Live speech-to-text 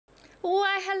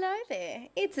Why hello there,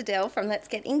 it's Adele from Let's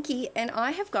Get Inky, and I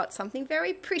have got something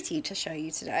very pretty to show you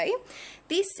today.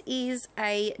 This is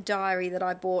a diary that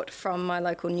I bought from my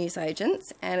local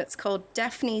newsagents, and it's called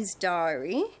Daphne's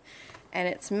Diary, and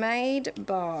it's made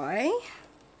by,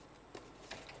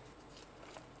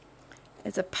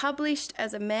 it's published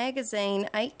as a magazine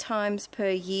 8 times per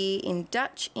year in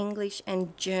Dutch, English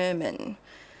and German.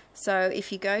 So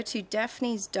if you go to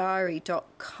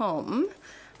daphnesdiary.com,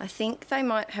 I think they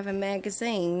might have a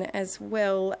magazine as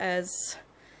well as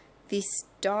this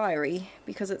diary,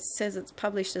 because it says it's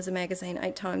published as a magazine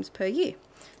 8 times per year.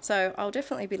 So I'll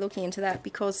definitely be looking into that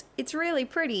because it's really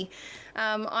pretty.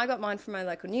 I got mine from my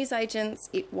local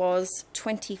newsagents. It was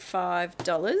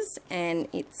 $25 and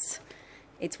it's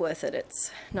worth it. It's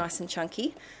nice and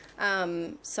chunky.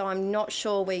 So I'm not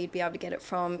sure where you'd be able to get it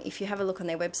from. If you have a look on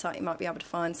their website, you might be able to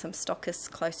find some stockists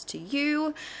close to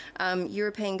you.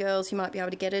 European girls, you might be able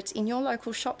to get it in your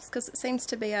local shops because it seems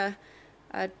to be a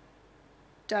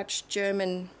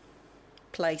Dutch-German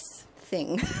place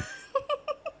thing.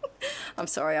 I'm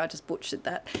sorry, I just butchered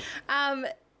that.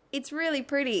 It's really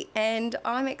pretty and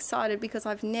I'm excited because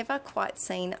I've never quite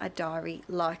seen a diary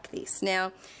like this.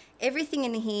 Now, everything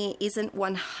in here isn't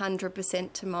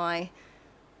 100% to my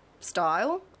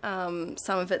style.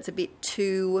 Some of it's a bit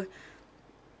too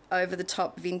over the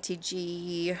top,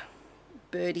 vintagey,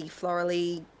 birdy,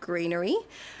 florally, greenery,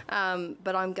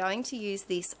 but I'm going to use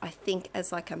this, I think,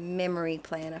 as like a memory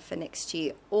planner for next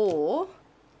year, or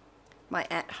my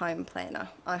at-home planner.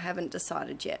 I haven't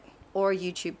decided yet, or a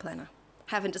YouTube planner.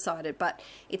 Haven't decided, but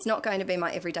it's not going to be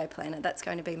my everyday planner. That's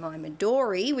going to be my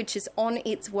Midori, which is on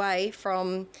its way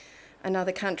from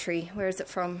another country. Where is it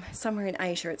from? Somewhere in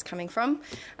Asia it's coming from.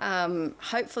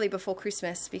 Hopefully before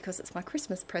Christmas, because it's my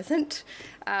Christmas present.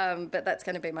 But that's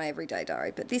going to be my everyday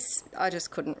diary. But this, I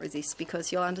just couldn't resist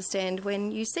because you'll understand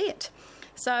when you see it.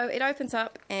 So it opens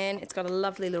up and it's got a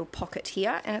lovely little pocket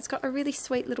here, and it's got a really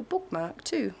sweet little bookmark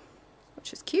too,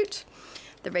 which is cute.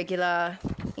 The regular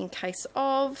in case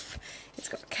of, it's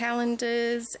got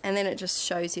calendars, and then it just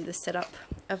shows you the setup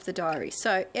of the diary.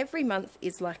 So every month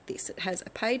is like this. It has a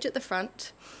page at the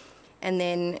front and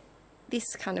then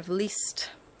this kind of list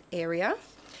area,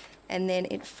 and then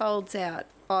it folds out.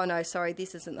 Oh no, sorry,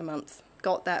 this isn't the month.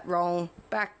 Got that wrong.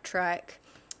 Backtrack.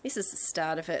 This is the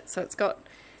start of it. So it's got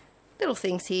little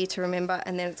things here to remember,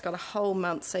 and then it's got a whole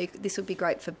month. So this would be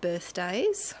great for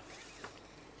birthdays.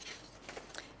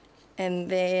 And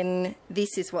then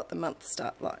this is what the month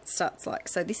starts like.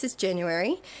 So this is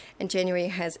January, and January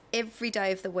has every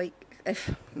day of the week,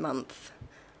 month.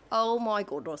 Oh my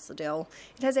goodness, Adele.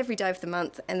 It has every day of the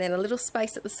month, and then a little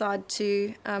space at the side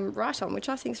to write on, which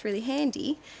I think is really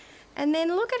handy. And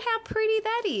then look at how pretty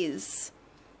that is.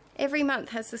 Every month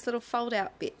has this little fold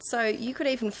out bit. So you could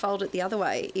even fold it the other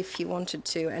way if you wanted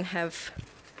to, and have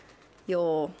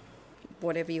your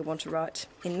whatever you want to write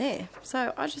in there.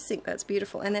 So I just think that's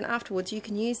beautiful. And then afterwards you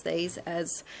can use these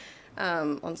as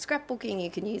on scrapbooking,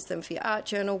 you can use them for your art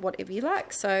journal, whatever you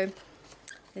like. So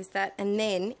there's that. And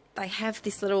then they have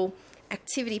this little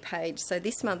activity page. So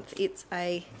this month it's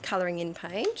a colouring in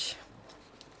page,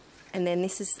 and then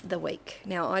this is the week.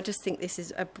 Now I just think this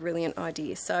is a brilliant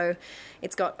idea. So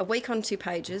it's got a week on 2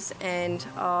 pages, and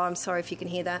oh, I'm sorry if you can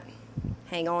hear that.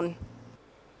 Hang on.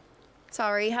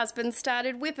 Sorry, husband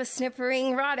started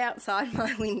whippersnippering right outside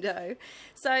my window.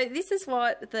 So this is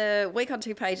what the week on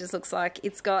 2 pages looks like.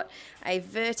 It's got a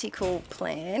vertical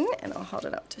plan, and I'll hold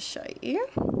it up to show you.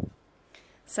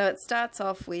 So it starts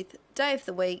off with day of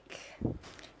the week,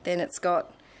 then it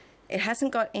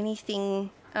hasn't got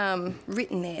anything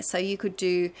written there. So you could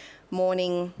do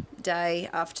morning, day,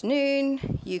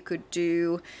 afternoon. You could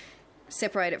do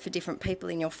separate it for different people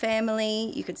in your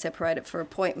family. You could separate it for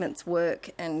appointments, work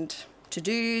and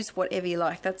to-dos, whatever you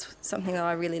like. That's something that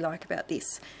I really like about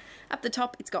this. Up the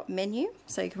top it's got menu,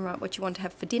 so you can write what you want to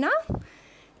have for dinner.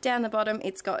 Down the bottom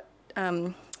it's got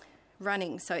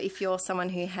running, so if you're someone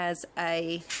who has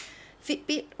a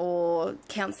Fitbit or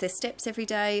counts their steps every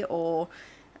day, or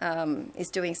is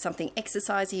doing something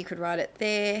exercisey, you could write it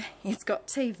there. It's got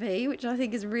TV, which I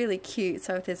think is really cute,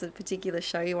 so if there's a particular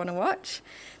show you want to watch.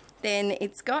 Then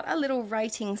it's got a little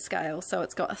rating scale, so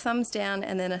it's got a thumbs down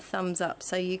and then a thumbs up,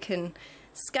 so you can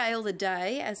scale the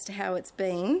day as to how it's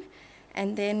been.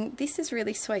 And then this is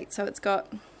really sweet, so it's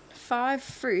got 5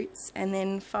 fruits and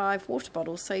then 5 water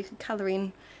bottles, so you can colour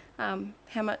in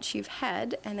how much you've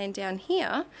had. And then down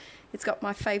here it's got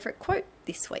my favourite quote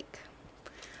this week.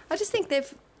 I just think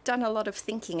they've done a lot of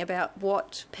thinking about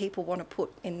what people want to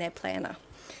put in their planner.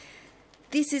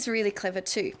 This is really clever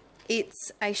too.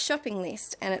 It's a shopping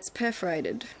list and it's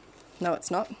perforated. No, it's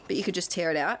not, but you could just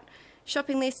tear it out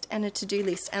shopping list and a to-do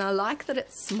list, and I like that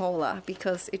it's smaller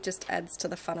because it just adds to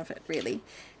the fun of it, really.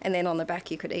 And then on the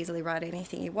back you could easily write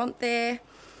anything you want there.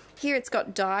 Here it's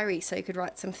got diary, so you could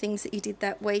write some things that you did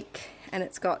that week, and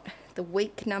it's got the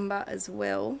week number as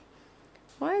well.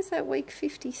 Why is that week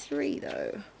 53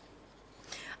 though?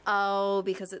 Oh,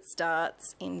 because it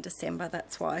starts in December,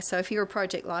 that's why. So if you're a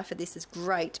project lifer, this is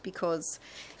great because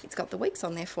it's got the weeks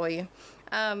on there for you.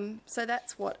 So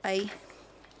that's what a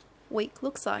week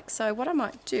looks like. So what I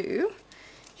might do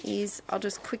is I'll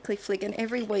just quickly flick, and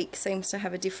every week seems to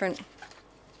have a different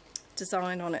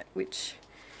design on it, which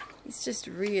is just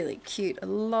really cute. A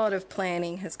lot of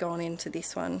planning has gone into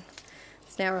this one.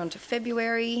 It's now on to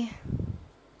February,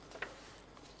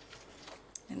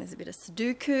 and there's a bit of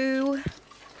Sudoku.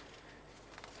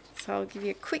 So I'll give you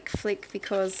a quick flick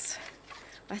because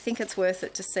I think it's worth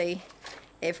it to see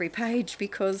every page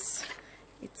because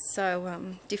it's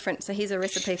so different. So here's a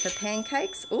recipe for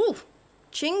pancakes. Ooh,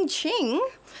 ching ching.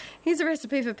 Here's a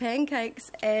recipe for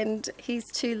pancakes, and here's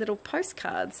 2 little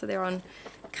postcards. So they're on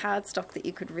cardstock that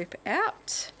you could rip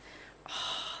out.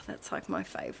 Oh, that's like my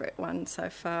favourite one so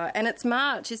far. And it's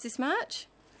March. Is this March?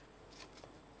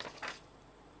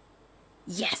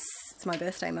 Yes, it's my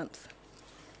birthday month.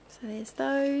 So there's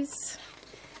those.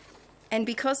 And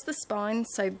because the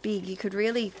spine's so big, you could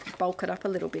really bulk it up a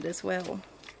little bit as well.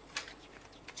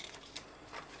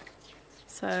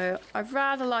 So I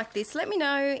rather like this. Let me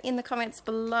know in the comments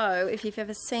below if you've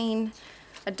ever seen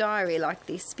a diary like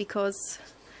this, because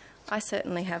I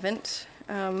certainly haven't.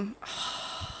 I'm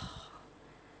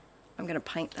going to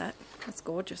paint that. That's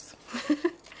gorgeous.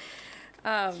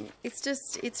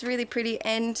 It's really pretty,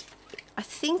 and I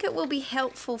think it will be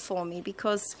helpful for me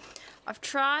because I've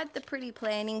tried the pretty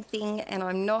planning thing and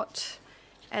I'm not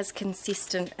as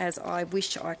consistent as I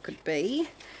wish I could be.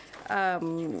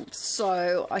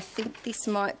 So I think this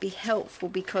might be helpful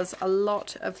because a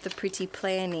lot of the pretty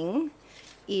planning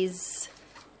is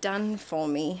done for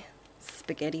me.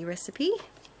 Spaghetti recipe.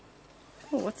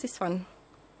 Oh, what's this one?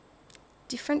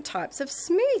 Different types of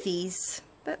smoothies.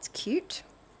 That's cute.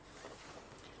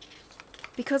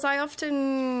 Because I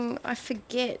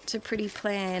forget to pretty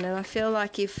plan, and I feel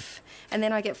like and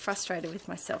then I get frustrated with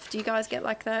myself. Do you guys get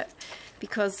like that?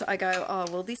 Because I go, oh,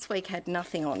 well, this week had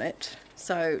nothing on it,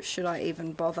 so should I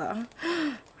even bother?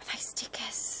 Are they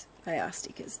stickers? They are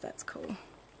stickers, that's cool.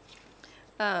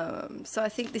 So I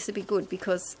think this would be good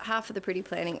because half of the pretty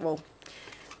planning, well,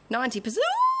 90%, oh,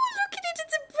 look at it,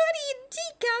 it's a bunny in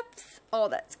teacups. Oh,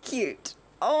 that's cute.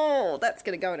 Oh, that's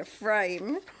going to go in a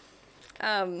frame.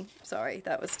 Sorry,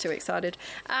 that was too excited.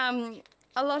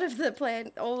 A lot of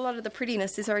the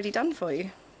prettiness is already done for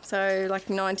you. So like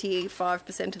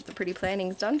 95% of the pretty planning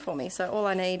is done for me. So all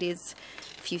I need is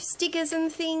a few stickers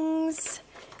and things,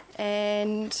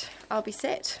 and I'll be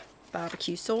set.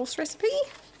 Barbecue sauce recipe.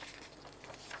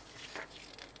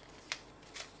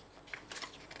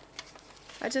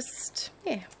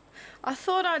 I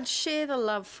thought I'd share the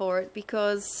love for it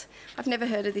because I've never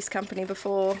heard of this company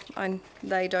before.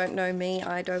 They don't know me,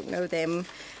 I don't know them.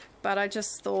 But I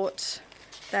just thought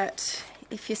that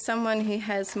if you're someone who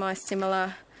has my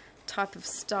similar type of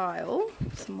style,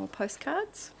 some more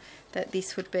postcards, that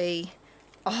this would be,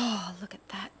 oh, look at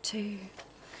that too.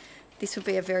 This would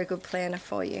be a very good planner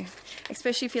for you,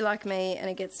 especially if you're like me and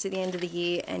it gets to the end of the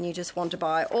year and you just want to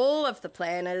buy all of the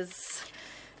planners,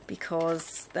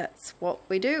 because that's what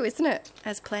we do, isn't it?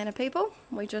 As planner people,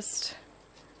 we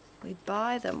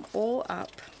buy them all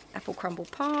up. Apple crumble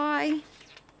pie.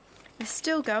 We're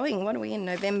still going. What are we in?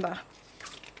 November.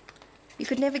 You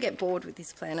could never get bored with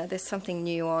this planner. There's something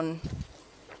new on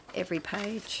every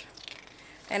page.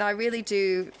 And I really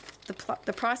do,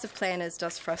 the price of planners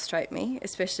does frustrate me,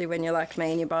 especially when you're like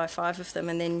me and you buy 5 of them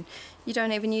and then you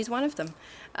don't even use one of them.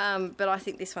 But I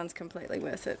think this one's completely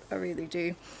worth it. I really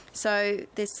do. So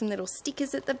there's some little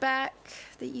stickers at the back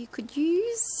that you could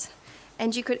use.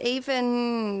 And you could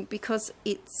even, because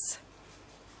it's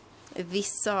this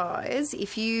size,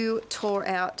 if you tore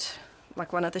out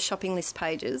like one of the shopping list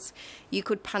pages, you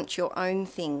could punch your own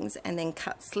things and then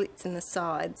cut slits in the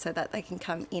side so that they can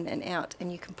come in and out,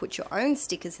 and you can put your own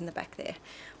stickers in the back there.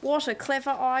 What a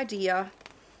clever idea.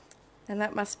 And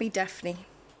that must be Daphne.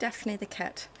 Daphne the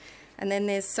cat. And then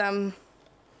there's some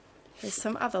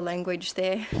other language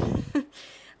there.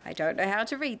 I don't know how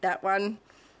to read that one.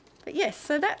 But yes,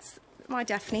 so that's my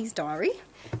Daphne's diary.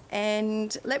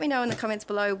 And let me know in the comments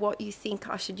below what you think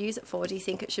I should use it for. Do you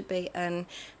think it should be an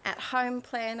at-home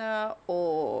planner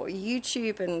or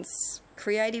YouTube and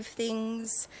creative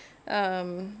things,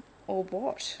 or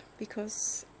what?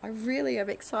 Because I really am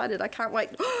excited. I can't wait.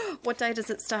 What day does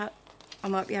it start? I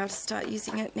might be able to start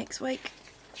using it next week.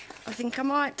 I think I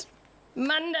might.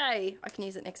 Monday. I can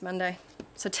use it next Monday.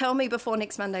 So tell me before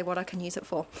next Monday what I can use it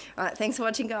for. All right, thanks for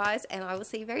watching, guys, and I will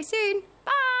see you very soon.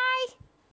 Bye.